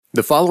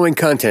The following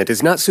content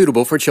is not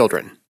suitable for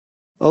children.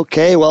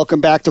 Okay,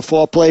 welcome back to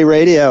Foreplay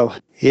Radio.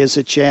 Here's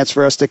a chance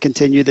for us to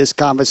continue this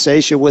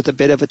conversation with a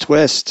bit of a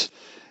twist.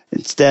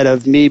 Instead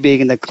of me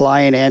being the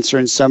client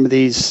answering some of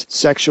these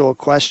sexual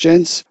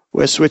questions,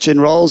 we're switching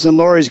roles and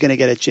Lori's going to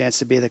get a chance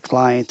to be the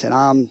client, and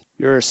I'm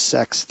your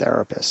sex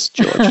therapist,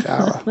 George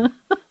Fowler.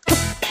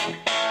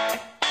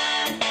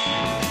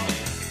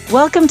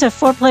 Welcome to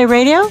Foreplay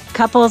Radio,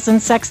 Couples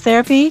and Sex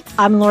Therapy.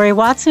 I'm Lori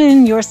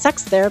Watson, your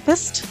sex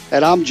therapist.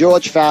 And I'm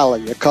George Fowler,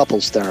 your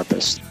couples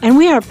therapist. And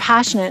we are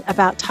passionate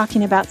about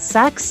talking about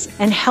sex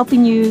and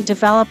helping you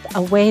develop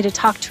a way to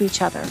talk to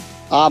each other.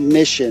 Our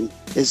mission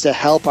is to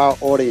help our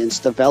audience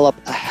develop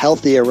a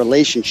healthier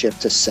relationship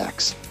to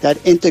sex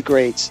that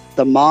integrates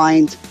the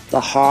mind,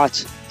 the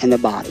heart, and the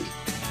body.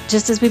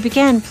 Just as we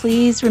begin,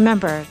 please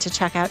remember to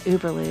check out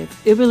Uberlube.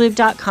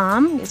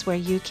 Uberlube.com is where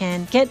you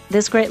can get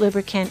this great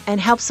lubricant and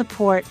help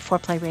support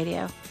Foreplay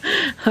Radio.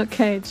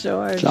 Okay,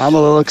 George. I'm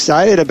a little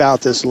excited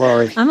about this,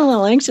 Lori. I'm a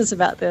little anxious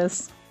about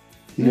this.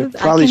 You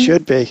probably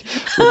should be,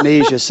 with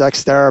me as your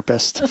sex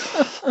therapist.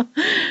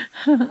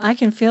 I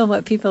can feel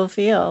what people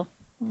feel.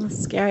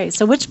 It's scary.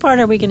 So which part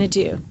are we going to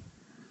do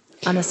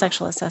on the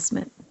sexual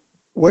assessment?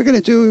 We're going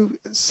to do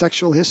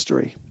sexual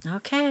history.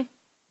 Okay.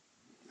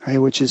 Right,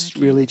 which is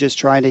really just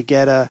trying to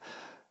get a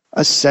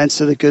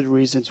sense of the good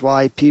reasons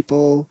why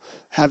people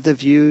have the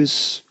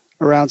views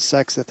around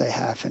sex that they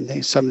have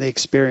and some of the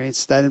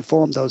experience that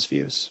inform those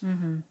views.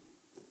 Mm-hmm.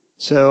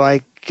 So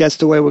I guess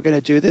the way we're going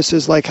to do this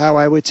is like how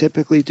I would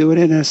typically do it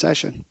in a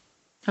session.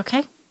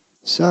 Okay.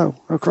 So,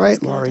 okay,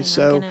 Lori.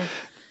 So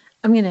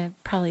I'm going to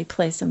probably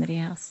play somebody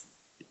else.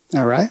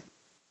 All right.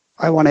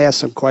 I want to ask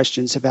some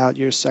questions about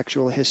your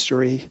sexual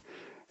history.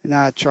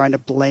 Not trying to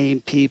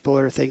blame people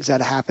or things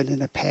that happened in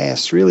the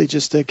past, really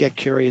just to get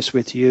curious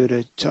with you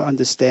to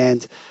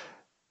understand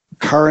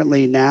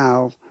currently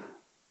now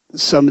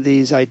some of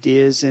these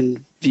ideas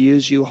and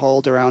views you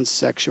hold around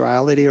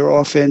sexuality are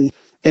often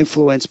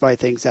influenced by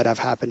things that have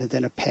happened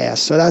in the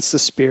past. So that's the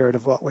spirit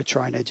of what we're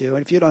trying to do.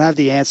 And if you don't have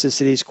the answers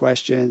to these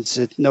questions,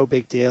 it's no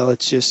big deal.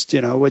 It's just,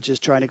 we're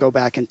just trying to go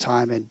back in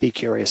time and be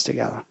curious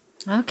together.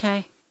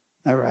 Okay.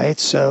 All right.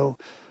 So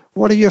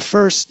what are your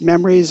first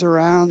memories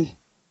around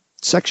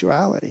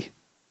sexuality?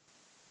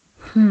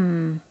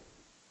 I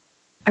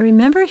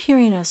remember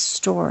hearing a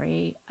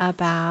story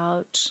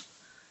about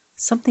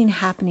something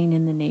happening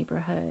in the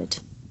neighborhood.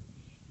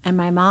 And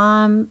my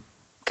mom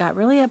got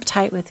really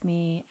uptight with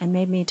me and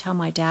made me tell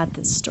my dad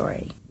this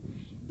story.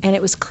 And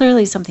it was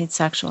clearly something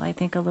sexual. I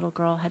think a little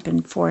girl had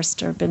been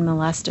forced or been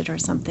molested or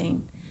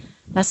something.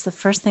 That's the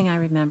first thing I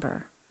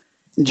remember.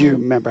 Do you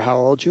remember how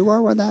old you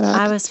were when that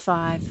happened? I was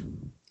 5.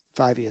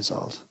 5 years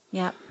old.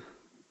 Yep.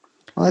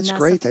 Well, that's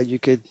great that you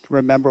could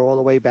remember all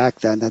the way back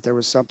then that there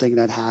was something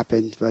that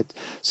happened, but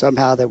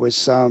somehow there was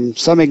some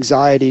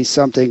anxiety,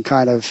 something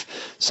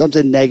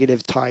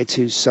negative tied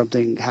to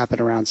something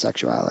happened around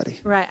sexuality.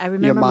 Right. I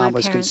remember your mom my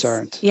was parents,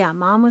 concerned. Yeah,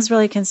 Mom was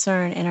really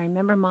concerned, and I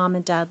remember Mom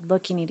and Dad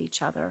looking at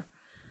each other.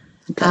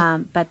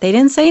 Okay. But they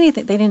didn't say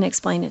anything. They didn't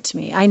explain it to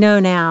me. I know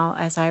now,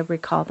 as I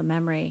recall the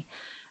memory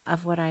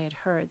of what I had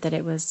heard, that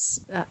it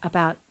was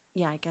about,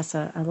 I guess,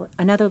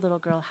 another little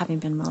girl having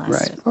been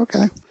molested. Right.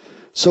 Okay.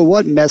 So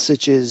what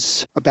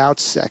messages about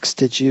sex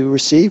did you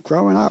receive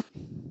growing up?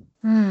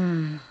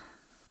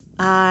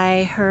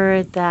 I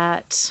heard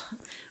that,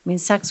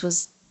 sex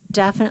was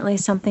definitely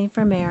something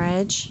for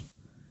marriage.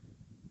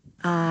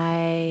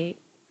 I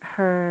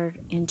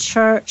heard in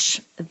church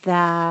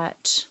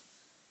that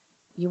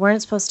you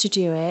weren't supposed to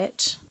do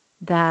it,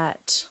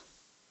 that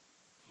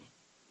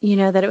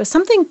it was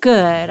something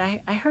good.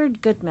 I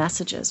heard good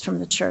messages from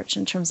the church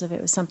in terms of it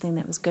was something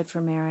that was good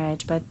for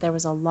marriage, but there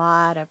was a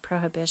lot of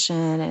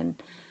prohibition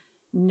and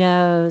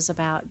no's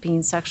about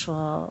being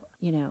sexual,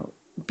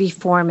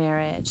 before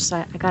marriage. So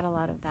I got a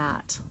lot of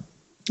that.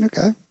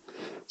 Okay.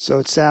 So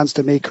it sounds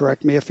to me,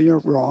 correct me if you're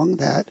wrong,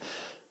 that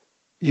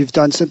you've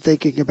done some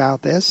thinking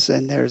about this,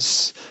 and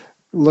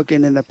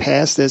looking in the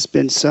past, there's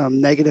been some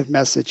negative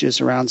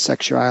messages around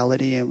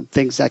sexuality and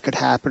things that could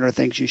happen or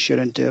things you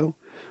shouldn't do.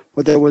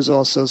 But there was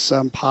also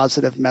some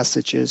positive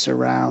messages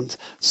around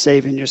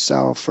saving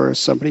yourself for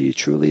somebody you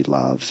truly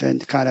love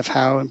and kind of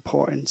how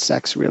important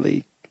sex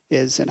really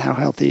is and how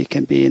healthy it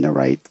can be in the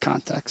right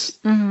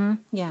context. Mm-hmm.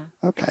 Yeah.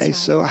 Okay. Right.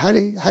 So how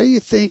do you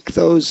think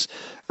those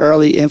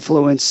early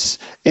influence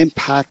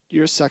impact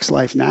your sex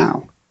life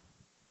now?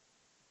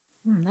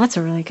 That's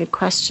a really good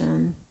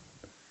question.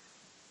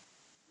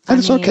 And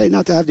it's okay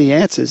not to have the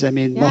answers.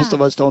 Most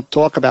of us don't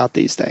talk about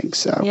these things.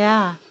 So.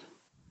 Yeah.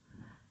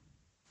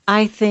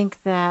 I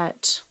think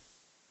that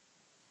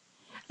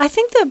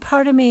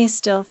part of me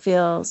still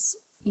feels,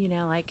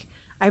 like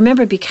I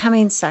remember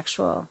becoming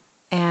sexual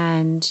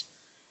and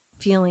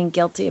feeling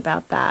guilty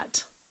about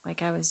that.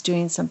 Like I was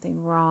doing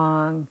something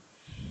wrong.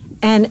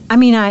 And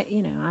I'm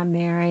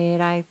married.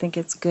 I think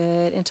it's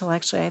good.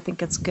 Intellectually, I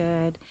think it's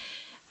good.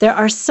 There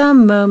are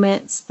some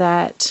moments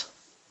that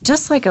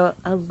just like a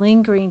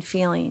lingering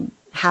feeling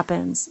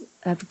happens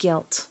of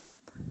guilt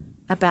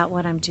about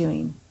what I'm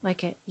doing.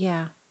 Like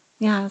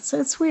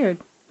it's weird.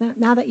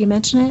 Now that you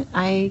mention it,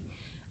 I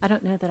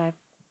don't know that I've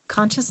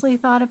consciously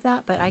thought of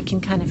that, but I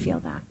can kind of feel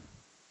that.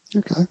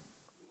 Okay.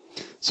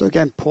 So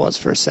again, pause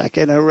for a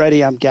second.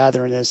 Already I'm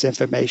gathering this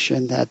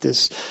information that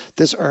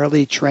this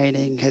early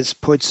training has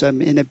put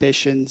some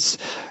inhibitions,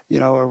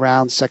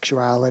 around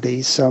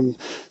sexuality, some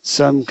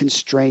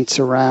constraints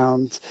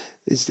around,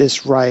 is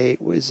this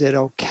right? Is it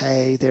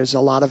okay? There's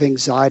a lot of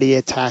anxiety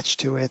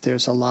attached to it.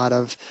 There's a lot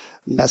of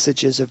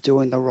messages of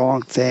doing the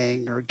wrong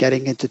thing or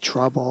getting into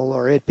trouble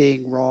or it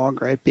being wrong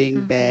or it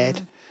being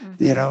bad,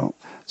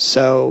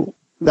 So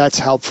that's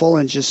helpful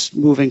in just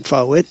moving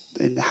forward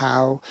and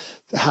how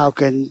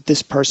can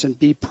this person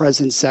be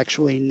present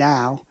sexually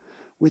now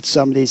with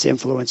some of these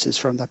influences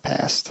from the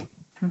past.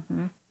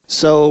 Mm-hmm.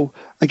 So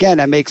again,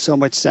 that makes so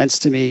much sense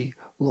to me,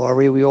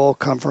 Lori. We all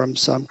come from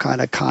some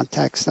kind of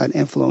context that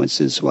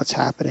influences what's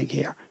happening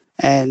here.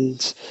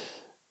 And,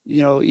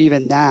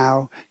 even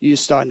now you're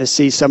starting to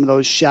see some of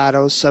those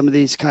shadows, some of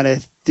these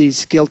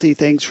guilty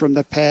things from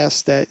the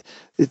past that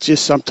it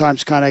just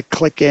sometimes kind of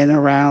click in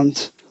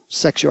around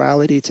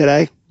sexuality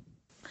today.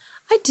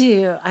 I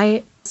do.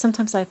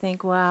 Sometimes I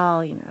think,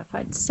 well, if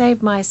I'd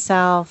saved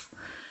myself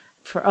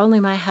for only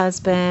my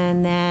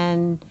husband,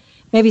 then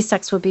maybe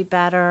sex would be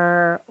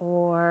better.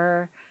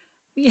 Or,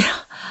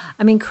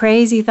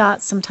 crazy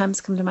thoughts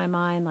sometimes come to my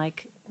mind,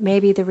 like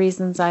maybe the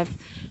reasons I've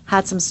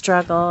had some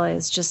struggle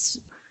is just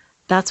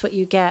that's what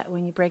you get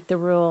when you break the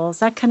rules.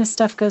 That kind of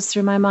stuff goes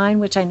through my mind,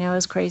 which I know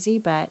is crazy,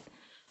 but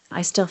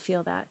I still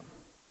feel that.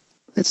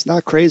 It's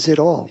not crazy at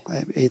all.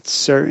 It's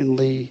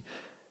certainly,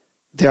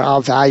 there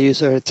are values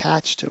that are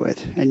attached to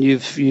it. And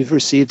you've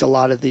received a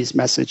lot of these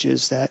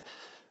messages that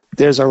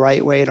there's a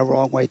right way and a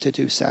wrong way to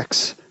do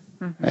sex.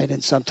 Mm-hmm. Right?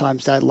 And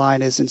sometimes that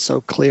line isn't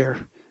so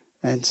clear.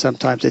 And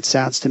sometimes it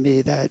sounds to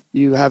me that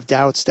you have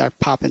doubts that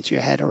pop into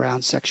your head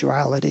around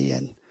sexuality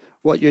and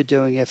what you're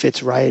doing, if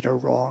it's right or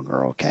wrong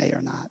or okay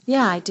or not.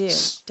 Yeah, I do.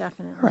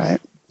 Definitely. Right.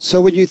 So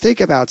when you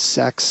think about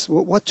sex,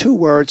 what two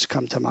words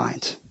come to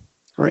mind?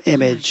 Or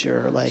image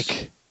or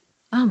like...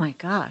 Oh my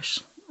gosh.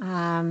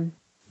 When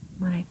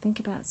I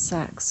think about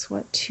sex,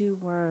 what two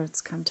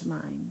words come to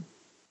mind?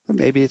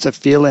 Maybe it's a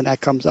feeling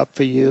that comes up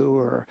for you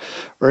or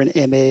an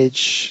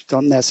image.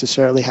 Don't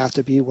necessarily have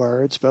to be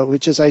words, but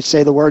which is, I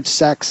say the word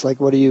sex, like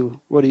what do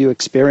you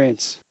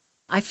experience?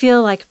 I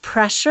feel like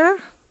pressure,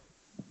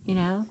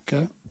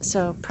 Okay.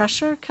 So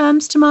pressure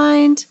comes to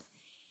mind,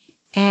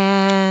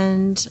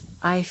 and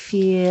I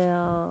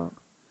feel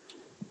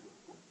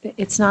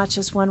it's not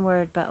just one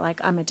word, but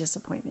like I'm a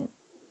disappointment.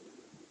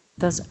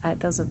 Those are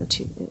the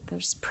two.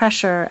 There's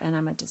pressure and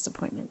I'm a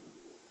disappointment.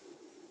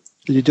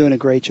 You're doing a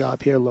great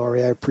job here,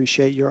 Lori. I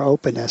appreciate your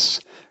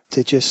openness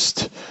to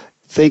just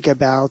think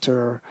about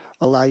or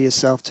allow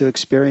yourself to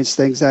experience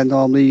things that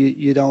normally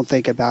you don't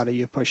think about or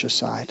you push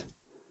aside.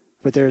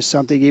 But there's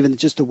something, even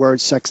just the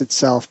word sex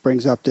itself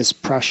brings up this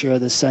pressure,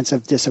 this sense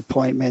of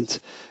disappointment.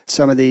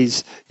 Some of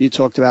these you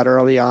talked about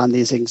early on,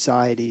 these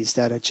anxieties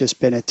that have just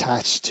been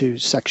attached to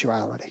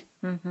sexuality.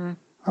 Mm-hmm.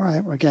 All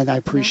right. Well, again, I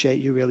appreciate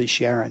you really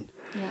sharing.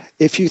 Yeah.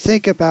 If you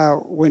think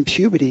about when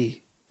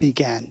puberty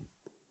began,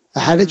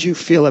 how did you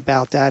feel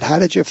about that? How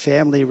did your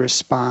family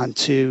respond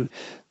to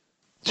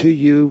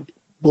you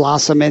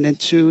blossoming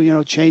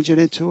into, changing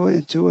into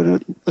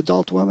an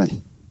adult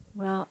woman?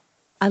 Well,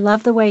 I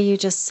love the way you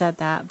just said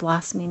that,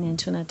 blossoming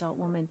into an adult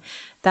woman.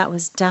 That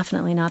was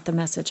definitely not the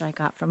message I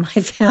got from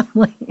my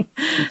family.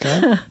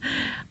 Okay.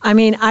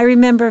 I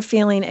remember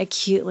feeling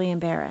acutely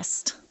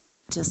embarrassed,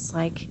 just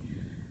like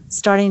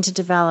starting to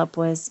develop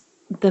was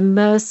the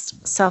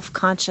most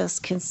self-conscious,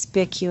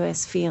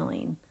 conspicuous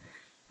feeling.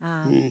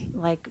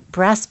 Like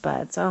breast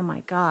buds. Oh my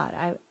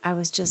God. I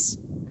was just,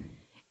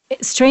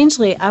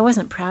 strangely, I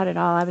wasn't proud at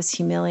all. I was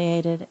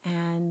humiliated.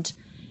 And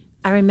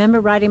I remember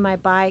riding my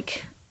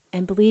bike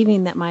and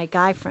believing that my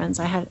guy friends,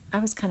 I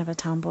was kind of a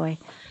tomboy.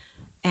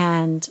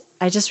 And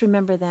I just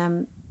remember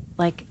them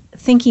like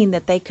thinking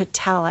that they could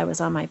tell I was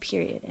on my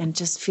period and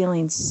just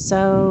feeling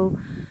so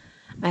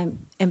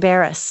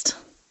embarrassed.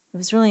 It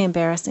was really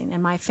embarrassing.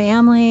 And my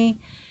family,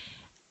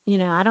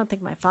 I don't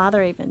think my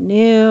father even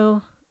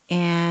knew.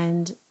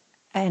 And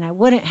I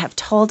wouldn't have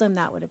told him.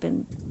 That would have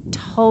been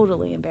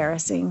totally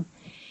embarrassing.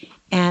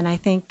 And I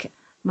think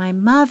my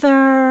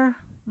mother,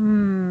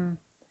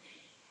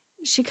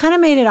 she kind of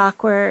made it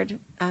awkward.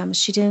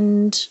 She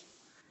didn't,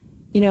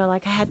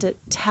 like I had to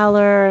tell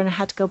her and I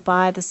had to go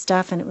buy the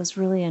stuff, and it was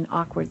really an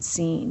awkward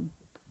scene.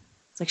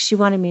 It's like she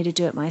wanted me to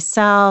do it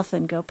myself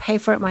and go pay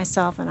for it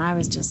myself. And I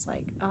was just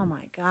like, oh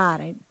my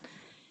God, I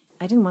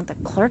didn't want the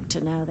clerk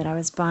to know that I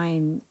was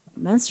buying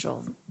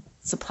menstrual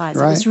supplies.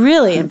 Right. It was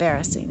really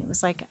embarrassing. It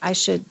was like I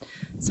should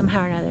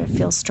somehow or another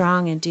feel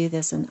strong and do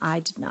this, and I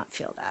did not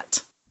feel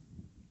that.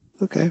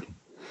 Okay.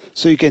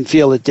 So you can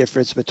feel the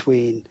difference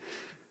between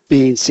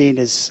being seen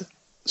as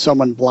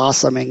someone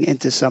blossoming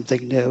into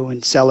something new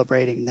and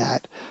celebrating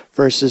that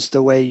versus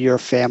the way your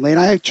family, and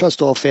I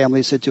trust all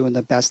families are doing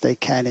the best they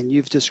can, and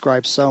you've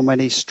described so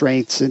many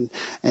strengths and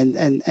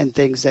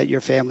things that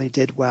your family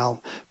did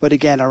well. But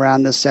again,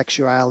 around the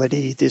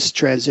sexuality, this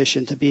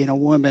transition to being a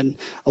woman,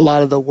 a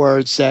lot of the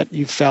words that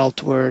you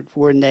felt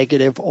were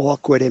negative,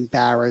 awkward,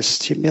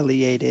 embarrassed,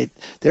 humiliated.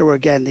 There were,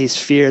 again, these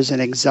fears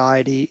and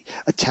anxiety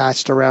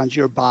attached around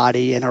your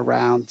body and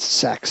around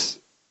sex.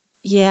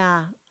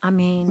 Yeah, I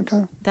mean,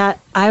 that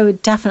I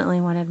would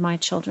definitely wanted my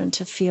children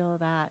to feel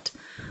that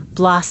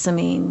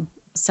blossoming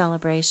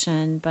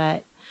celebration,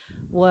 but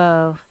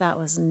whoa, that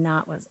was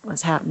not what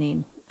was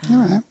happening. All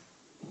right.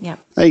 Yeah.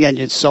 Again,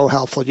 it's so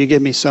helpful. You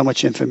give me so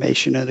much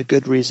information and the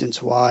good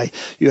reasons why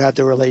you have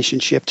the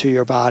relationship to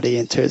your body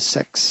and to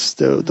sex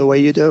the way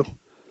you do.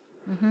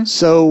 Mm-hmm.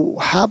 So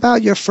how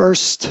about your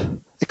first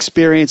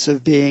experience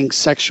of being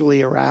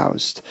sexually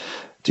aroused?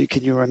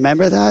 Can you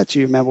remember that? Do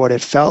you remember what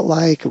it felt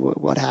like?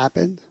 What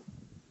happened?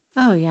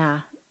 Oh,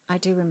 yeah. I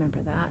do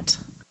remember that.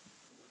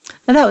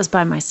 And that was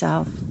by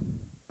myself.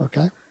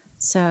 Okay.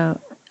 So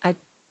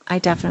I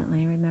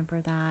definitely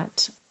remember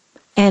that.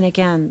 And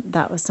again,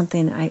 that was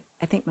something I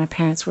think my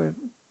parents were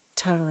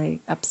totally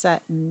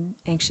upset and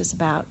anxious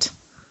about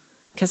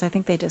because I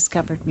think they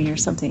discovered me or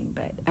something.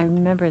 But I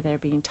remember there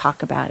being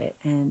talk about it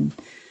and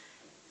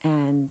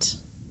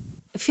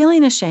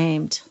feeling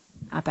ashamed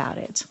about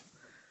it.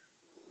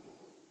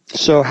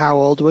 So how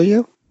old were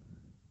you?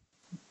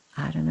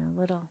 I don't know,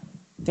 little,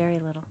 very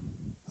little.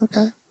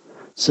 Okay.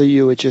 So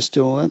you were just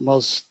doing what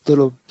most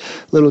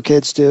little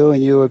kids do,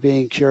 and you were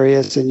being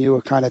curious, and you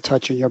were kind of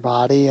touching your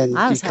body, and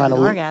I was you kind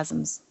having of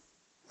orgasms.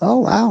 Oh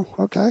wow!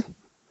 Okay.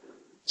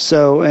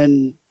 So,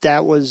 and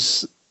that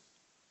was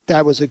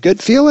a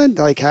good feeling.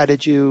 Like, how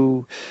did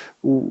you?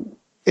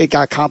 It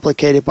got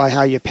complicated by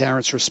how your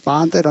parents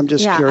responded. I'm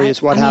just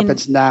curious what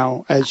happens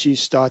now as you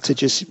start to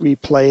just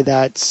replay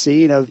that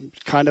scene of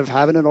kind of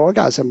having an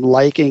orgasm,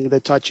 liking the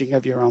touching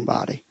of your own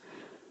body.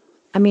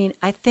 I mean,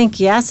 I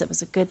think, yes, it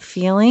was a good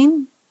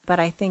feeling, but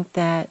I think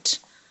that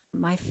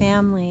my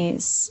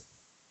family's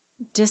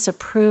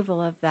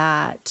disapproval of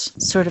that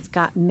sort of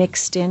got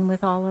mixed in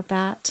with all of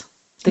that.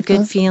 The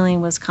good feeling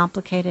was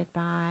complicated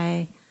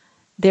by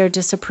their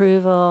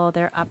disapproval,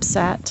 their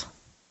upset.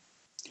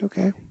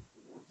 Okay.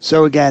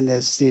 So again,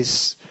 there's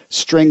these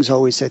strings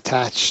always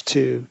attached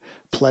to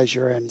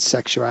pleasure and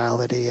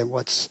sexuality and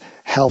what's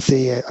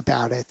healthy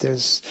about it.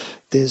 There's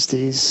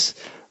these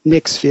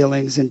mixed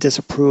feelings and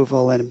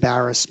disapproval and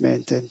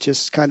embarrassment and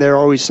just kind of there are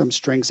always some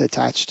strings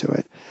attached to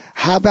it.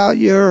 How about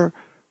your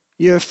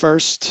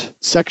first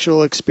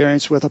sexual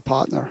experience with a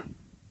partner?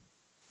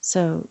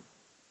 So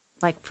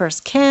like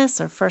first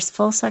kiss or first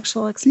full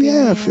sexual experience?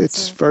 Yeah, if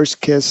it's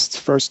first kiss,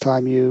 first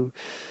time you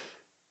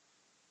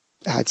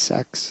had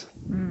sex.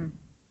 And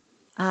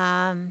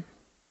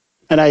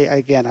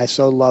I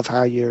so love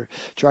how you're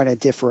trying to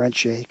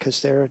differentiate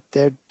because they're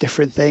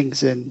different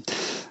things and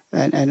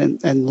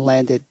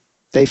landed.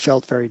 They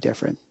felt very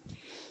different,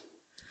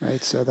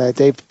 right? So that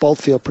they both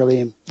feel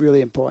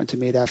really important to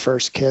me. That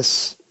first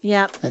kiss.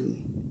 Yep.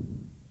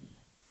 And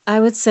I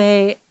would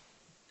say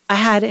I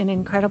had an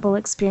incredible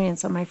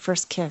experience on my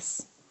first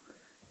kiss.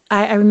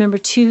 I remember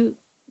two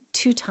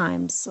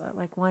times.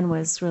 Like one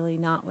was really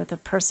not with a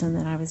person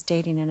that I was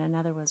dating, and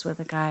another was with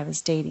a guy I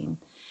was dating.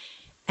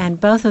 And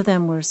both of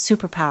them were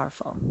super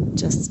powerful.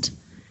 Just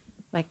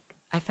like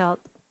I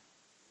felt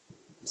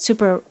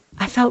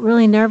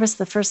really nervous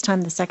the first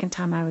time. The second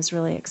time I was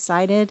really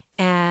excited.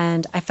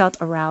 And I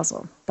felt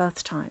arousal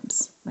both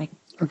times, like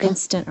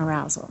instant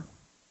arousal.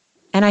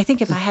 And I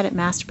think if I hadn't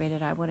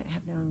masturbated, I wouldn't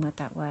have known what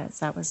that was.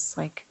 That was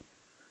like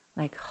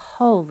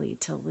holy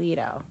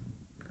Toledo.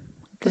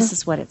 This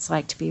is what it's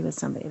like to be with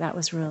somebody. That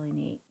was really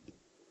neat.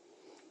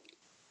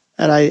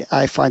 And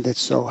I find it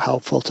so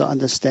helpful to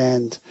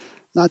understand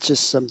not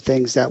just some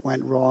things that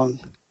went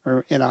wrong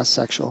or in our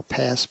sexual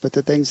past, but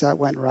the things that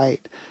went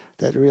right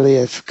that really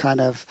have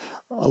kind of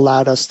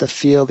allowed us to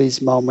feel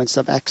these moments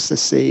of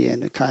ecstasy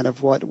and kind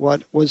of what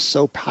was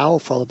so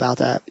powerful about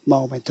that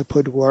moment, to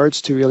put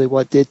words to really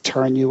what did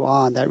turn you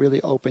on, that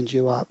really opened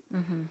you up.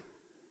 Mm-hmm.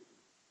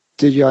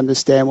 Did you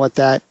understand what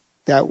that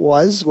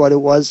was, what it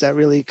was that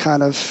really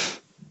kind of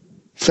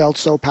felt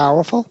so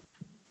powerful?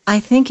 I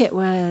think it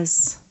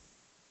was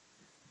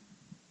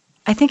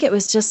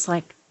just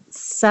like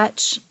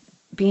such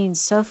being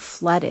so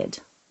flooded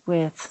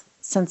with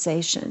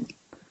sensation.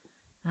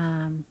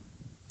 And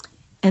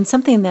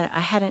something that I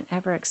hadn't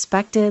ever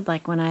expected,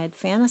 like when I had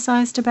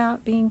fantasized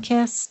about being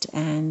kissed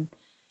and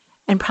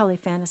probably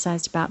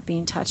fantasized about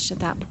being touched at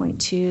that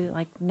point too.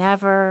 Like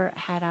never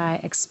had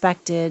I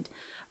expected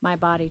my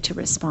body to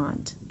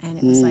respond. And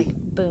it was like,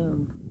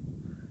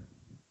 boom.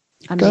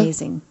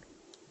 Amazing.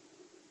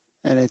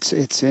 And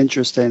it's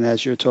interesting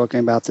as you're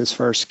talking about this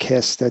first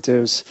kiss that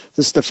this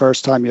is the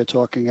first time you're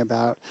talking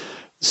about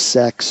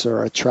sex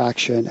or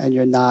attraction, and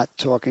you're not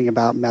talking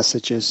about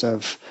messages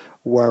of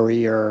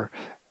worry or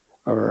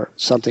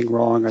something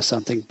wrong or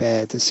something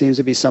bad. There seems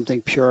to be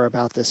something pure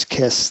about this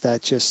kiss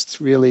that just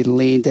really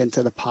leaned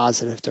into the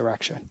positive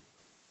direction.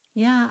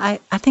 Yeah,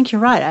 I think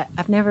you're right.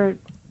 I've never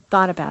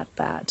thought about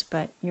that,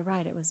 but you're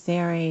right. It was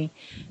very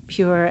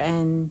pure.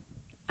 And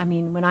I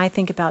mean, when I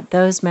think about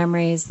those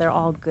memories, they're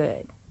all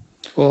good.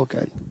 All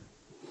good.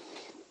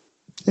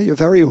 You're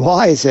very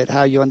wise at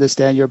how you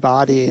understand your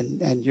body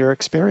and your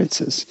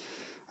experiences.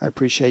 I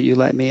appreciate you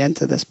letting me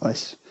into this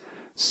place.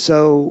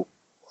 So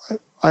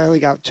I only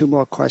got 2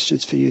 more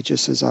questions for you,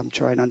 just as I'm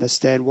trying to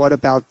understand. What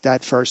about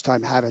that first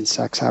time having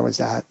sex? How was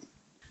that?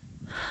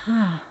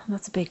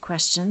 That's a big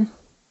question.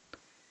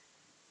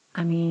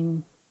 I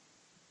mean,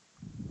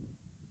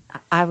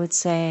 I would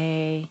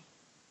say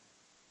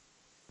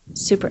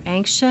super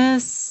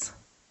anxious,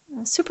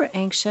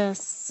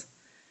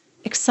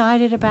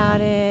 excited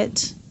about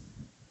it.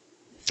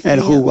 And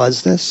who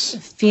was this?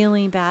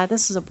 Feeling bad.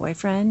 This was a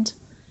boyfriend.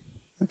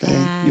 Okay.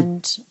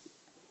 And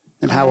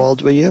how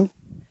old were you?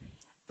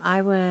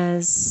 I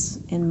was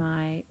in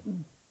my,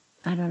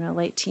 I don't know,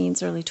 late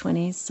teens, early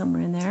 20s,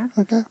 somewhere in there.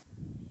 Okay.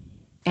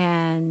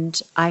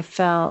 And I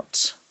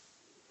felt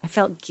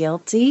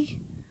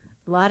guilty,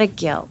 a lot of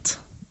guilt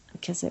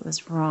because it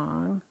was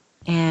wrong,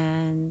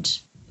 and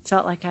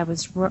felt like I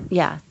was,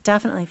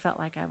 definitely felt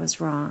like I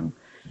was wrong.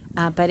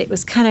 But it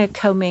was kind of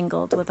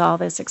commingled with all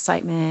this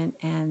excitement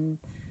and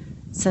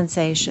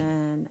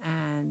sensation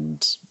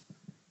and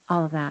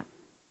all of that.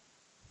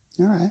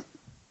 All right.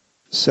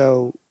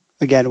 So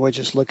again, we're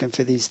just looking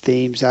for these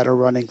themes that are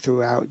running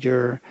throughout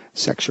your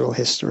sexual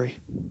history.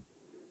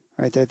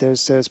 Right?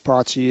 There's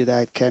parts of you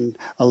that can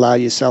allow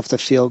yourself to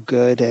feel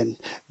good and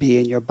be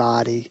in your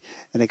body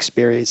and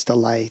experience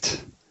delight,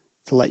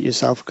 to let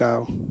yourself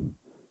go.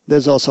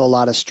 There's also a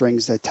lot of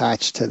strings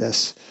attached to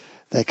this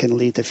that can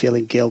lead to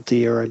feeling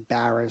guilty or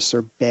embarrassed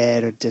or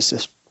bad or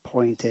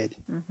disappointed,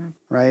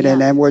 right? Yeah.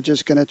 And then we're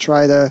just going to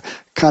try to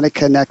kind of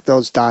connect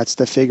those dots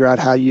to figure out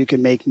how you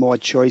can make more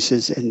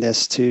choices in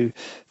this to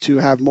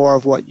have more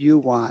of what you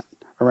want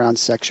around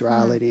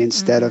sexuality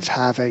instead of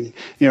having,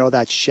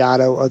 that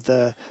shadow of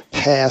the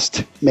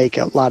past make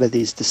a lot of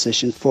these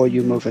decisions for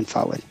you moving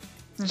forward.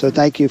 So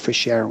thank you for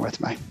sharing with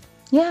me.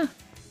 Yeah,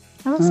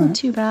 that wasn't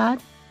too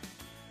bad.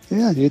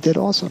 Yeah, you did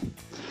awesome.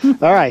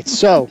 All right,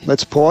 so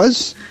let's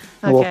pause,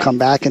 and we'll come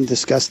back and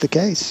discuss the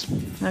case.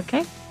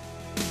 Okay.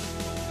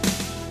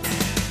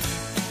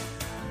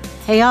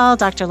 Hey y'all,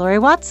 Dr. Lori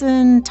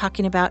Watson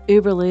talking about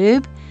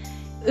Uberlube.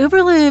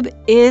 Uberlube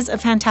is a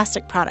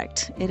fantastic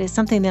product. It is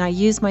something that I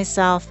use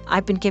myself.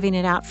 I've been giving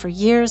it out for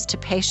years to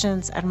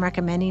patients and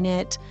recommending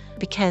it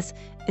because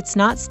it's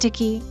not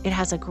sticky, it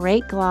has a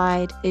great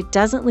glide, it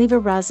doesn't leave a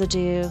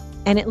residue,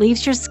 and it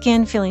leaves your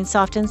skin feeling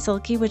soft and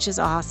silky, which is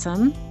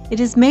awesome.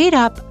 It is made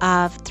up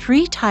of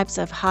 3 types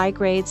of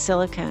high-grade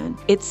silicone.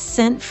 It's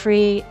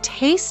scent-free,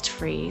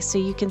 taste-free, so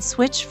you can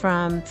switch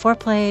from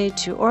foreplay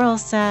to oral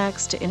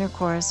sex to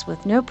intercourse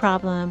with no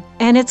problem.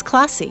 And it's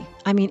classy.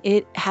 I mean,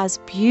 it has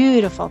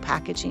beautiful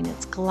packaging.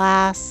 It's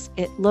glass.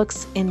 It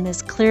looks in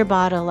this clear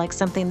bottle like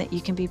something that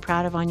you can be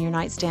proud of on your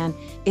nightstand.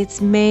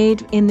 It's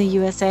made in the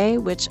USA,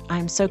 which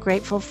I'm so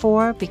grateful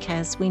for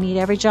because we need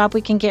every job we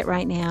can get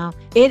right now.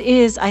 It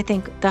is, I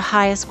think, the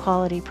highest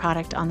quality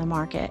product on the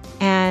market.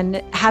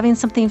 And having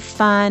something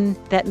fun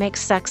that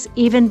makes sex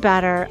even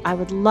better, I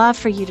would love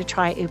for you to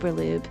try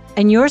Uberlube.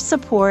 And your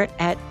support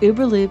at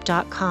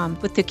uberlube.com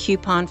with the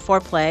coupon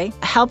foreplay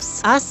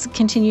helps us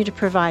continue to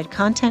provide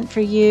content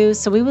for you.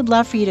 So we would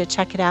love for you to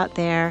check it out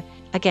there.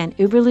 Again,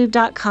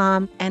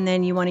 uberlube.com, and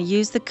then you want to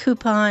use the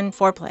coupon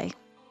foreplay.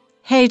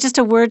 Hey, just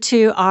a word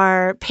to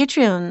our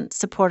Patreon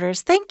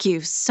supporters. Thank you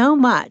so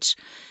much.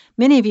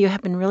 Many of you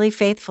have been really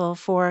faithful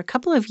for a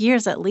couple of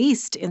years at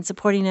least in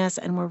supporting us,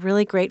 and we're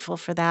really grateful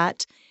for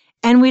that.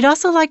 And we'd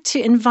also like to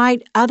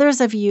invite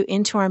others of you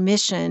into our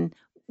mission.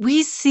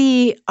 We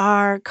see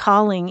our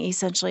calling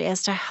essentially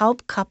as to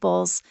help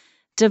couples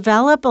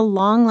develop a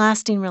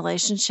long-lasting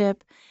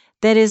relationship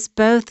that is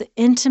both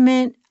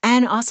intimate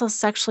and also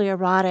sexually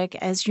erotic.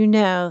 As you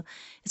know,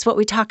 it's what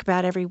we talk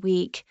about every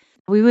week.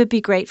 We would be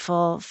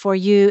grateful for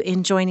you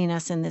in joining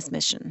us in this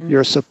mission.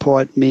 Your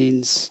support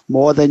means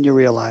more than you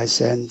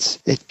realize, and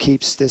it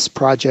keeps this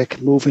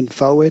project moving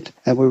forward,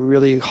 and we're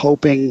really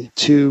hoping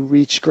to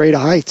reach greater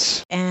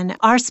heights. And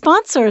our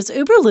sponsors,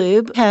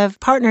 Uberlube, have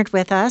partnered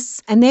with us,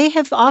 and they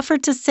have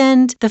offered to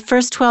send the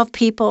first 12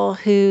 people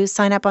who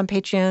sign up on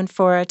Patreon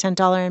for a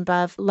 $10 and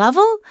above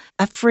level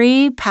a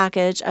free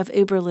package of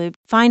Uberlube.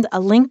 Find a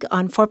link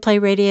on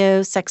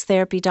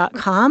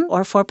foreplayradiosextherapy.com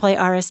or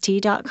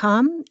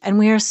foreplayrst.com, and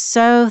we are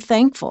so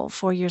thankful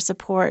for your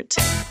support.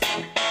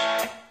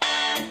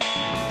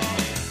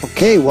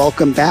 Okay,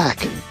 welcome back.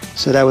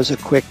 So that was a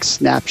quick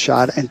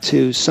snapshot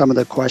into some of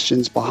the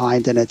questions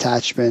behind an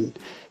attachment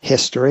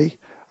history.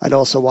 I'd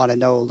also want to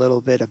know a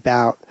little bit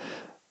about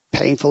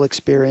painful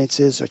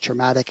experiences or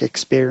traumatic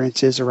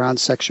experiences around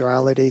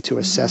sexuality to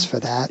assess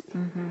for that.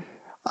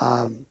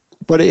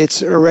 But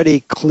it's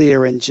already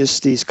clear in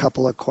just these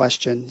couple of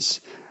questions,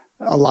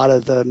 a lot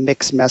of the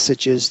mixed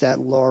messages that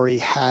Lori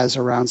has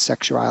around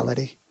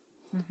sexuality.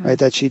 Right,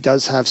 that she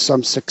does have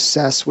some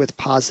success with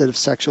positive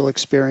sexual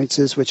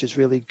experiences, which is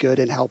really good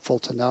and helpful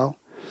to know.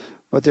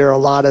 But there are a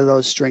lot of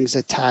those strings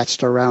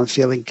attached around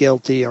feeling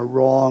guilty or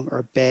wrong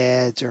or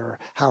bad or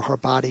how her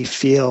body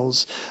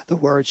feels. The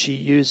word she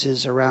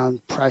uses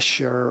around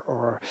pressure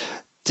or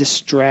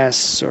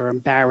distress or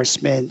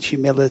embarrassment,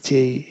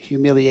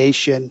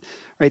 humiliation,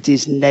 right?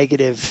 These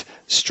negative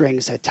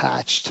strings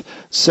attached.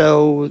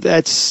 So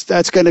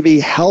that's going to be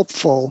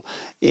helpful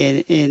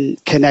in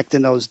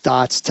connecting those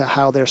dots to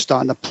how they're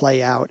starting to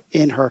play out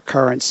in her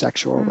current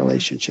sexual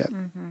relationship.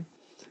 Mm-hmm.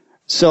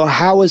 So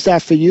how was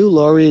that for you,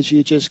 Lori, as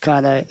you just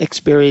kind of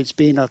experienced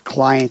being a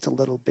client a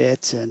little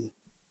bit? And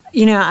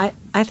I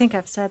think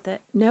I've said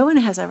that no one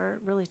has ever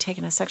really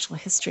taken a sexual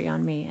history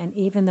on me. And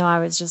even though I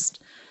was just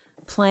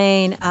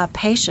plain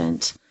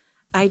patient,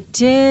 I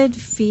did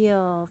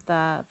feel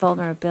the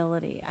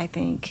vulnerability, I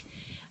think.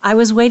 I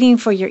was waiting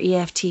for your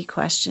EFT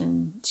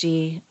question,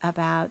 G,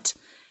 about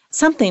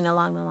something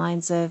along the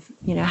lines of,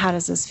 how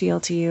does this feel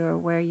to you, or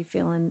where are you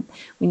feeling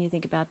when you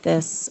think about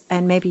this?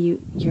 And maybe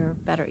you're a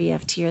better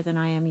EFTer than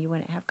I am. You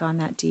wouldn't have gone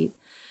that deep.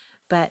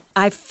 But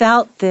I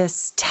felt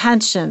this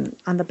tension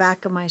on the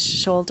back of my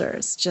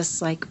shoulders,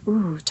 just like,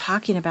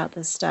 talking about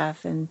this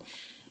stuff. And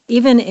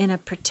even in a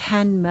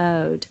pretend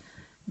mode,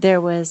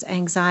 there was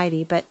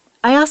anxiety. But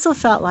I also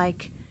felt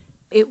like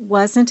it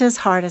wasn't as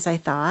hard as I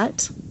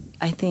thought.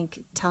 I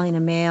think telling a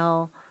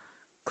male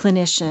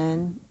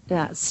clinician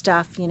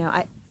stuff,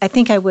 I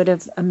think I would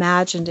have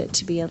imagined it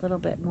to be a little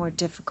bit more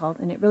difficult,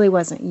 and it really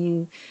wasn't.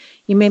 You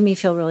made me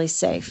feel really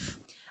safe,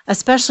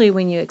 especially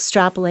when you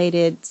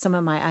extrapolated some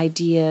of my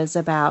ideas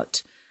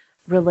about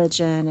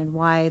religion and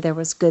why there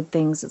was good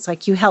things. It's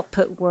like you helped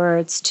put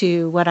words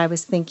to what I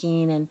was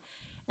thinking,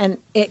 and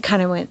it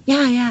kind of went,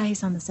 yeah,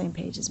 he's on the same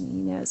page as me. He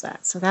knows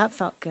that. So that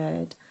felt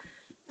good.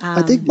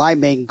 I think my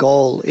main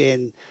goal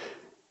in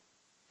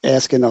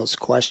asking those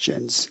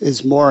questions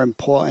is more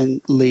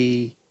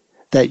importantly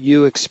that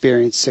you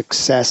experience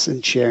success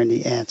in sharing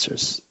the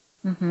answers.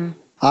 Mm-hmm.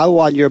 I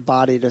want your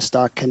body to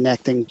start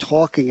connecting,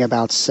 talking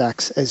about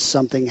sex as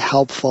something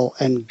helpful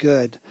and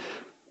good.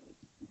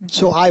 Mm-hmm.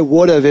 So I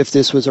would have, if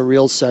this was a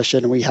real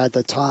session and we had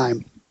the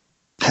time,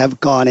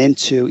 have gone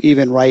into,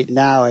 even right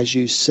now, as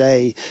you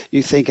say,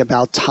 you think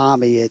about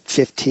Tommy at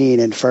 15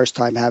 and first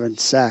time having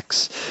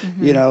sex,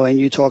 mm-hmm. And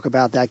you talk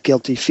about that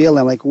guilty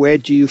feeling. Like, where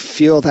do you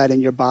feel that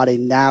in your body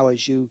now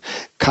as you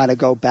kind of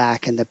go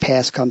back and the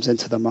past comes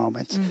into the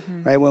moment,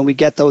 mm-hmm. right? When we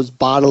get those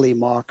bodily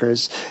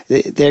markers,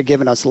 they're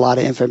giving us a lot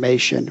of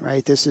information,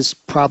 right? This is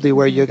probably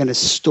where you're going to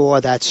store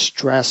that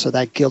stress or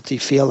that guilty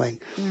feeling.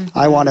 Mm-hmm.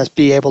 I want to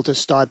be able to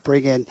start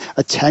bringing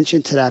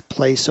attention to that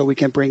place so we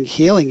can bring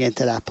healing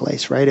into that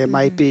place, right? It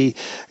might be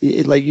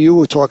like you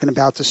were talking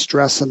about the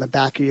stress on the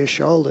back of your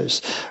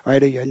shoulders,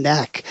 right, or your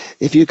neck.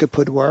 If you could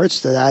put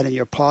words to that and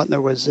your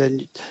partner was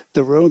in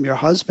the room, your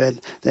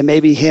husband, then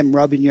maybe him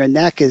rubbing your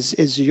neck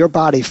is your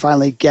body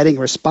finally getting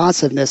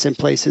responsiveness in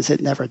places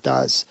it never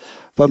does.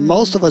 But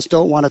most of us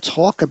don't want to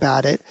talk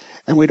about it,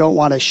 and we don't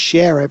want to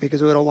share it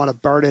because we don't want to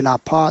burden our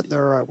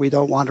partner, or we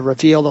don't want to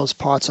reveal those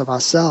parts of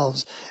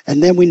ourselves.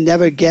 And then we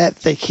never get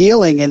the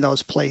healing in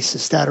those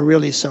places that are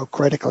really so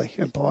critically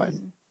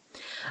important.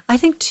 I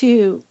think,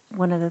 too,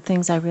 one of the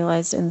things I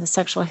realized in the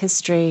sexual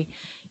history,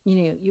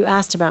 you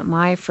asked about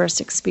my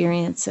first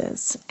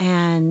experiences.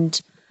 And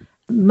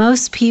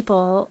most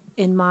people,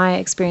 in my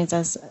experience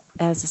as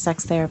a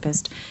sex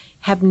therapist,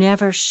 have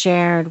never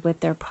shared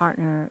with their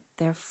partner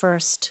their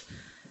first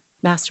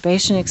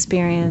masturbation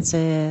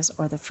experiences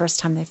or the first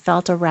time they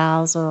felt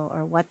arousal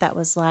or what that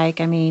was like.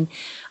 I mean,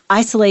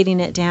 isolating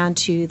it down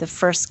to the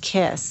first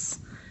kiss.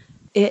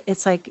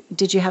 It's like,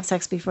 did you have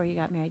sex before you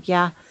got married?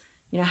 Yeah.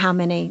 How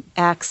many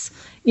X?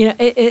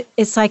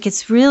 It's like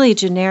it's really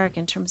generic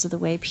in terms of the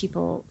way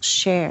people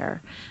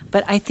share.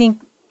 But I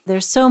think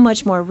there's so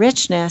much more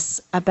richness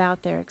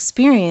about their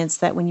experience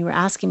that when you were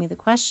asking me the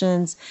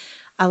questions,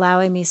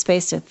 allowing me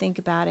space to think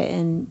about it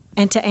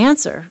and to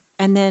answer,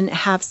 and then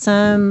have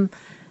some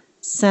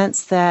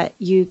sense that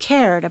you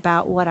cared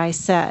about what I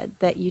said,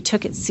 that you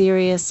took it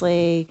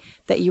seriously,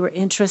 that you were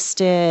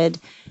interested.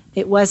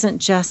 It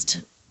wasn't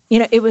just,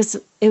 it was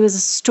a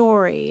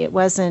story. It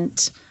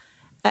wasn't,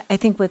 I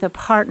think with a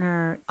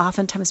partner,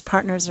 oftentimes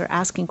partners are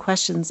asking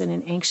questions in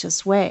an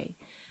anxious way.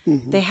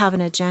 Mm-hmm. They have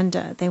an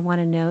agenda. They want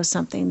to know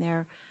something.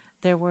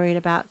 They're worried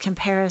about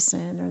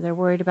comparison, or they're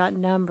worried about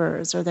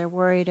numbers, or they're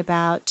worried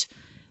about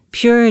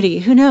purity.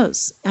 Who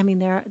knows? I mean,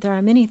 there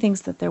are many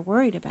things that they're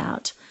worried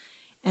about.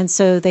 And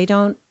so they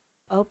don't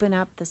open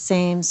up the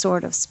same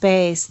sort of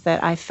space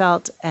that I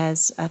felt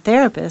as a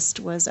therapist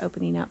was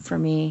opening up for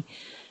me,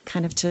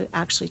 kind of to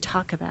actually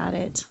talk about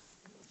it.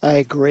 I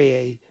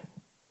agree.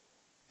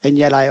 And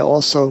yet I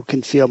also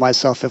can feel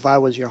myself, if I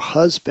was your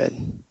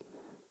husband,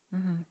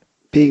 mm-hmm.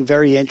 being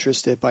very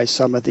interested by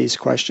some of these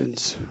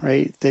questions,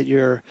 right? That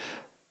you're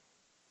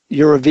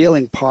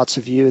revealing parts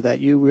of you that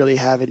you really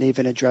haven't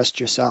even addressed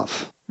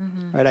yourself,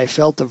 mm-hmm. right? I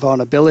felt the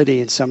vulnerability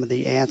in some of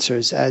the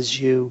answers as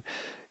you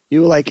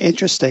were like,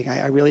 interesting.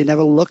 I really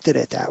never looked at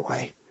it that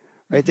way,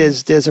 right?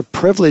 There's a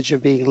privilege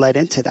of being led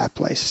into that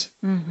place,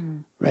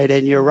 right?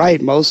 And you're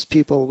right. Most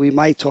people, we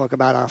might talk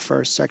about our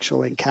first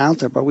sexual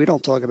encounter, but we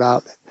don't talk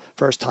about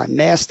first time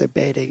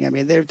masturbating. I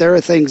mean, there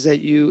are things that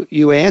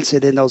you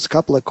answered in those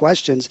couple of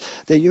questions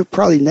that you've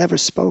probably never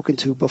spoken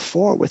to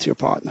before with your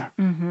partner.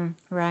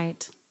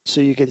 Right.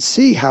 So you can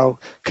see how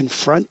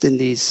confronting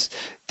these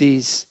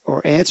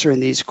or answering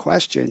these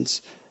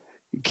questions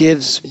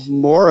gives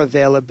more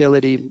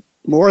availability,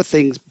 more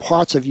things,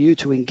 parts of you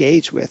to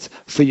engage with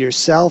for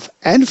yourself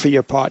and for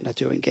your partner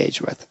to engage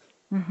with.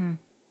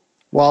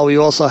 While we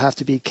also have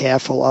to be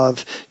careful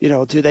of,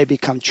 do they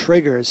become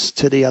triggers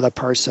to the other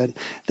person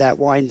that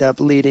wind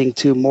up leading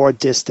to more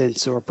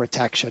distance or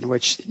protection,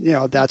 which,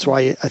 that's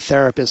why a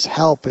therapist's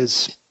help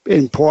is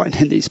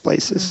important in these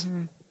places.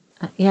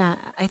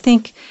 Yeah, I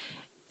think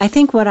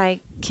what I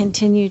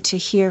continued to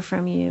hear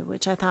from you,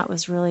 which I thought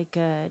was really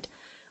good,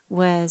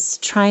 was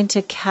trying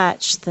to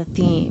catch the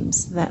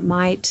themes that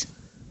might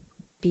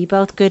be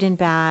both good and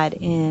bad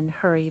in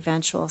her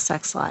eventual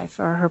sex life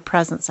or her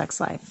present sex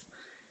life.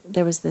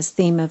 There was this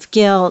theme of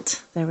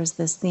guilt. There was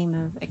this theme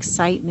of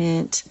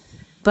excitement.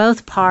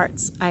 Both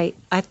parts, I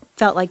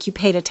felt like you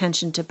paid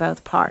attention to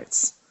both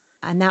parts.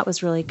 And that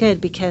was really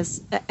good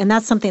and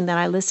that's something that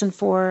I listen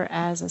for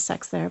as a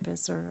sex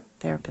therapist or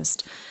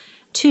therapist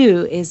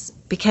too, is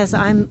because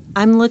I'm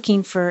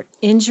looking for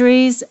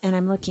injuries and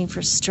I'm looking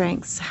for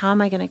strengths. How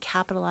am I going to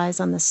capitalize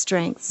on the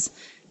strengths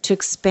to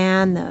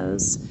expand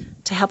those,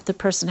 to help the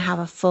person have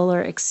a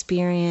fuller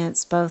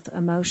experience, both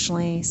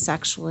emotionally,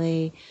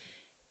 sexually,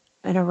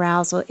 and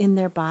arousal in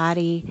their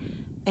body.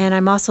 And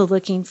I'm also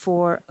looking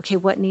for, okay,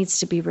 what needs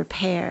to be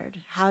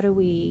repaired? How do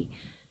we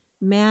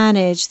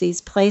manage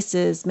these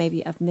places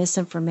maybe of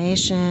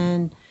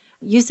misinformation?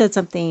 You said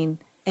something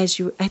I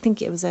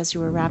think it was as you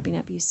were wrapping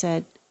up, you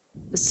said,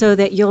 so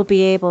that you'll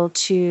be able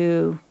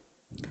to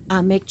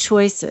make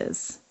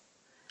choices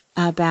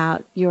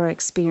about your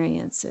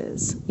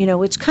experiences,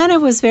 which kind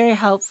of was very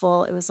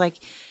helpful. It was like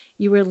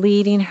you were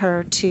leading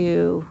her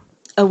to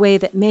a way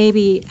that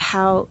maybe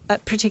how,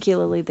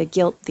 particularly the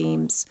guilt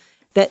themes,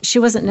 that she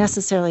wasn't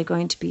necessarily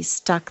going to be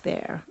stuck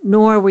there,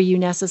 nor were you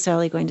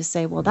necessarily going to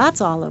say, well,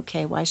 that's all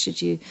okay. Why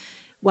should you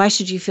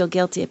feel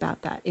guilty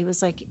about that? It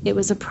was like, it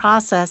was a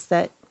process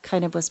that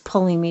kind of was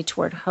pulling me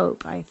toward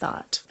hope, I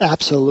thought.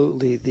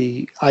 Absolutely.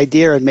 The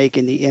idea of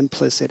making the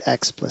implicit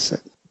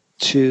explicit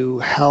to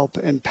help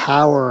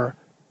empower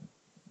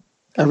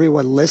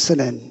everyone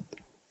listening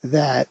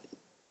that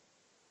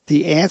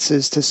the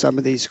answers to some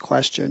of these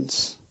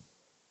questions,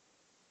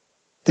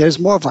 there's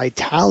more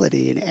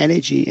vitality and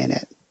energy in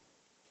it.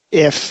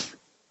 If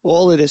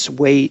all of this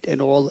weight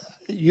and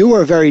you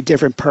were a very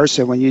different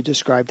person when you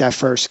described that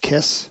first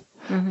kiss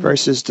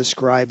versus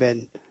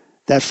describing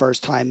that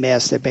first time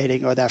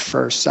masturbating or that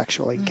first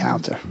sexual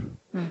encounter.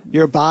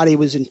 Your body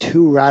was in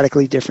two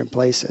radically different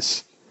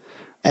places.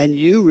 And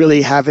you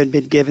really haven't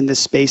been given the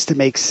space to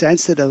make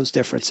sense of those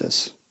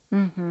differences.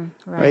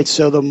 Right.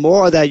 So the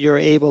more that you're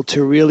able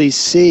to really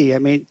see, I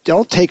mean,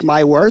 don't take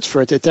my words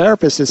for it. The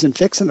therapist isn't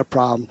fixing the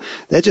problem.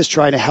 They're just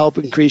trying to help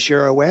increase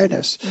your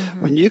awareness.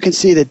 When you can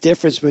see the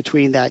difference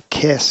between that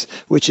kiss,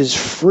 which is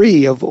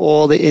free of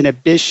all the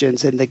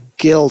inhibitions and the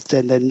guilt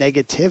and the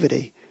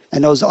negativity,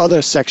 and those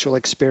other sexual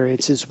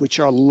experiences which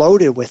are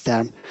loaded with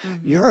them,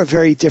 you're a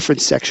very different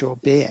sexual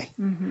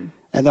being.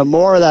 And the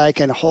more that I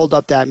can hold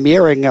up that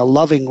mirror in a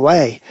loving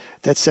way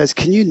that says,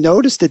 can you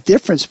notice the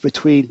difference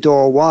between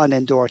door 1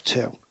 and door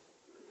 2?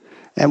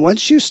 And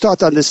once you start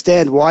to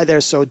understand why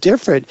they're so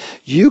different,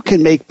 you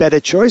can make better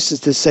choices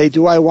to say,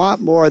 do I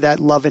want more of that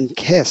love and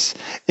kiss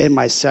in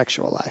my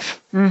sexual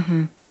life?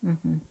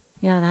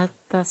 Yeah,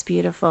 that's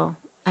beautiful.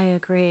 I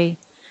agree.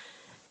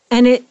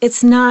 And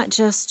it's not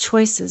just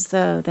choices,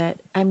 though,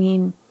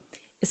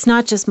 it's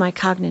not just my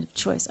cognitive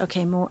choice.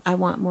 Okay, I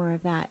want more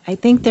of that. I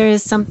think there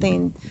is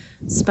something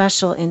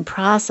special in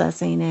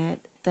processing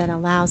it that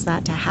allows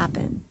that to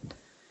happen,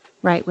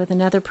 right? With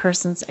another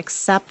person's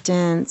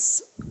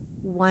acceptance,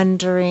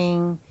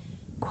 wondering,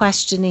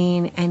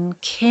 questioning, and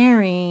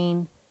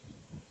caring.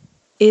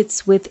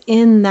 It's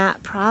within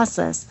that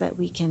process that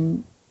we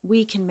can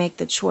make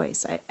the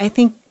choice. I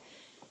think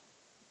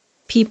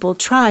people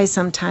try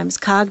sometimes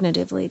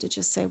cognitively to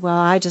just say, well,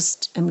 I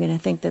just am going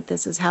to think that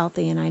this is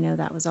healthy, and I know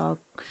that was all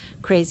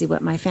crazy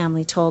what my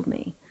family told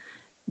me.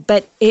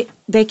 But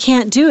they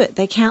can't do it.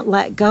 They can't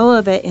let go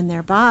of it in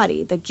their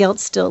body. The guilt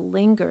still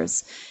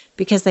lingers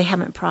because they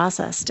haven't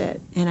processed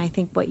it. And I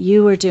think what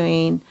you were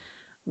doing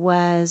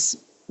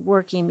was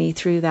working me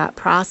through that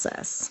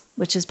process,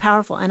 which is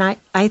powerful. And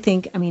I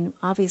think,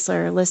 obviously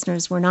our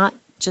listeners, we're not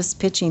just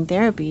pitching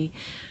therapy.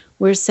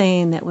 We're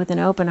saying that with an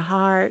open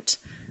heart,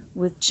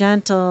 with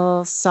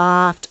gentle,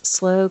 soft,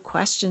 slow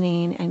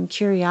questioning and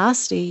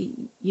curiosity,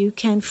 you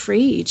can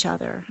free each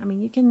other.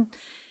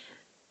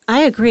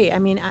 I agree.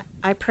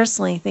 I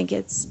personally think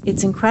it's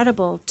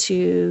incredible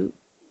to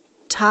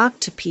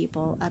talk to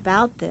people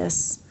about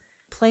this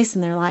place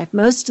in their life.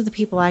 Most of the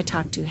people I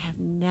talk to have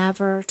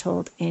never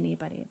told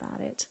anybody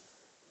about it.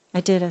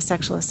 I did a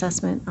sexual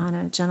assessment on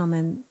a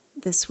gentleman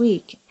this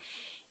week,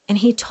 And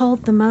he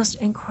told the most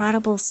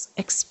incredible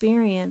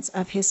experience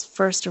of his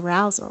first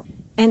arousal.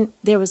 And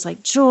there was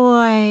like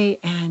joy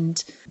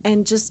and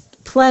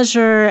just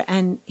pleasure.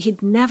 And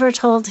he'd never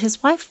told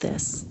his wife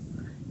this.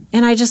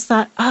 And I just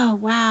thought, oh,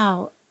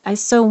 wow, I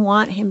so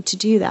want him to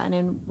do that.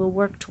 And we'll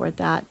work toward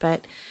that.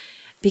 But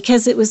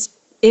because it was,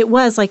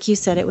 like you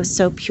said, it was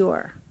so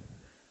pure,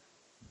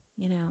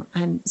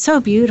 and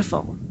so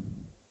beautiful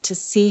to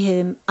see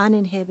him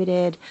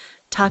uninhibited,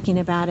 talking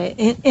about it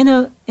in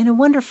a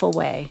wonderful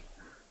way.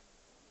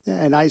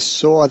 And I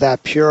saw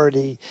that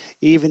purity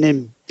even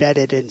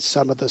embedded in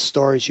some of the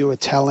stories you were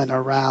telling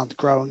around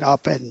growing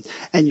up and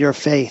your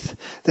faith.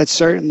 That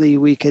certainly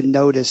we can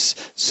notice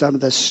some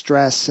of the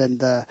stress and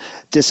the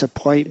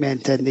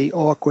disappointment and the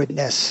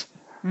awkwardness.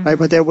 Mm-hmm. Right,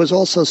 but there was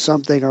also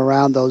something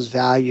around those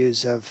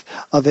values of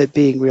it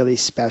being really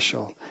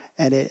special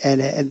and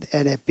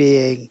it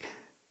being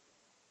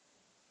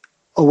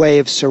a way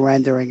of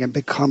surrendering and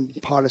become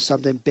part of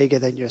something bigger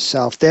than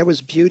yourself. There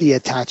was beauty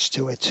attached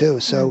to it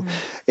too. So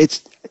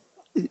it's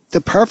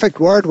the perfect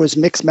word was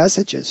mixed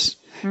messages.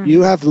 Mm-hmm.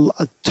 You have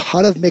a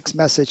ton of mixed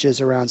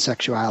messages around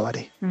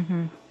sexuality.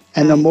 Mm-hmm.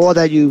 And the more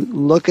that you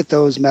look at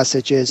those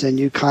messages and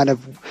you kind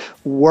of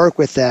work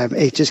with them,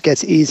 it just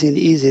gets easy and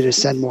easy to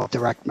send more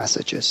direct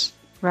messages.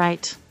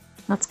 Right.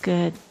 That's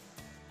good.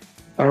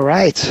 All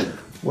right.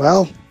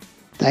 Well,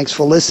 thanks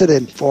for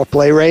listening.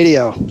 Foreplay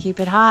Radio. Keep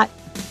it hot.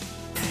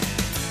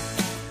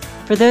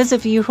 For those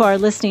of you who are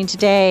listening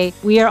today,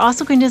 we are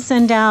also going to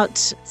send out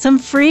some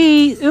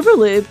free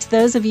Uberlube to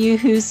those of you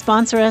who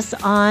sponsor us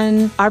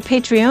on our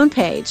Patreon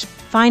page.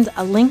 Find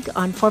a link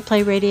on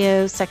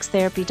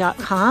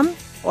foreplayradiosextherapy.com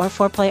or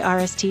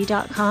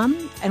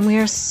foreplayrst.com. And we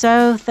are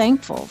so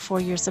thankful for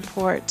your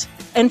support.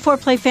 And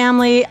Foreplay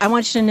family, I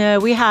want you to know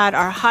we had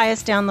our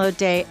highest download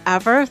day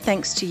ever,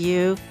 thanks to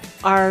you.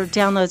 Our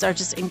downloads are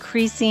just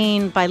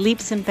increasing by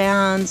leaps and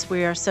bounds.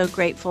 We are so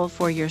grateful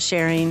for your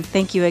sharing.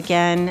 Thank you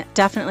again.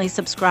 Definitely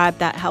subscribe.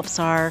 That helps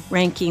our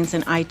rankings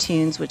in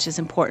iTunes, which is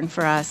important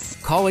for us.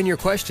 Call in your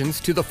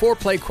questions to the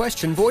Foreplay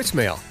question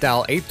voicemail.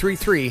 Dial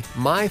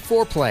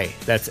 833-MY-4PLAY.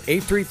 That's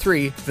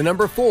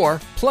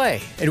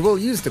 833-4-PLAY. And we'll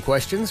use the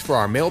questions for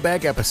our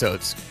mailbag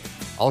episodes.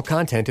 All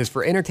content is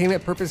for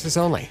entertainment purposes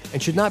only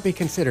and should not be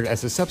considered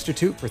as a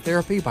substitute for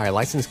therapy by a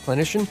licensed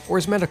clinician or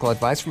as medical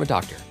advice from a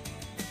doctor.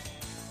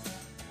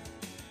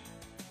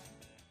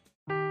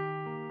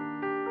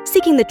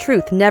 Seeking the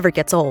truth never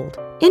gets old.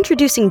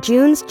 Introducing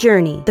June's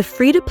Journey, the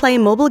free-to-play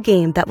mobile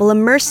game that will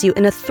immerse you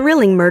in a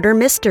thrilling murder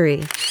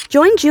mystery.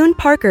 Join June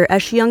Parker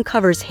as she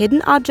uncovers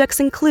hidden objects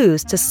and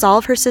clues to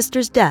solve her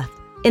sister's death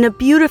in a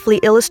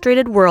beautifully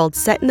illustrated world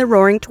set in the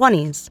Roaring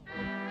 '20s.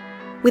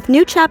 With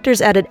new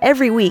chapters added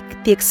every week,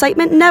 the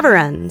excitement never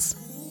ends.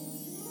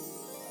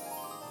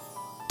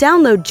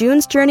 Download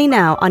June's Journey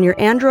now on your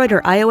Android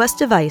or iOS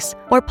device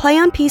or play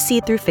on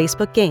PC through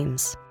Facebook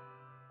Games.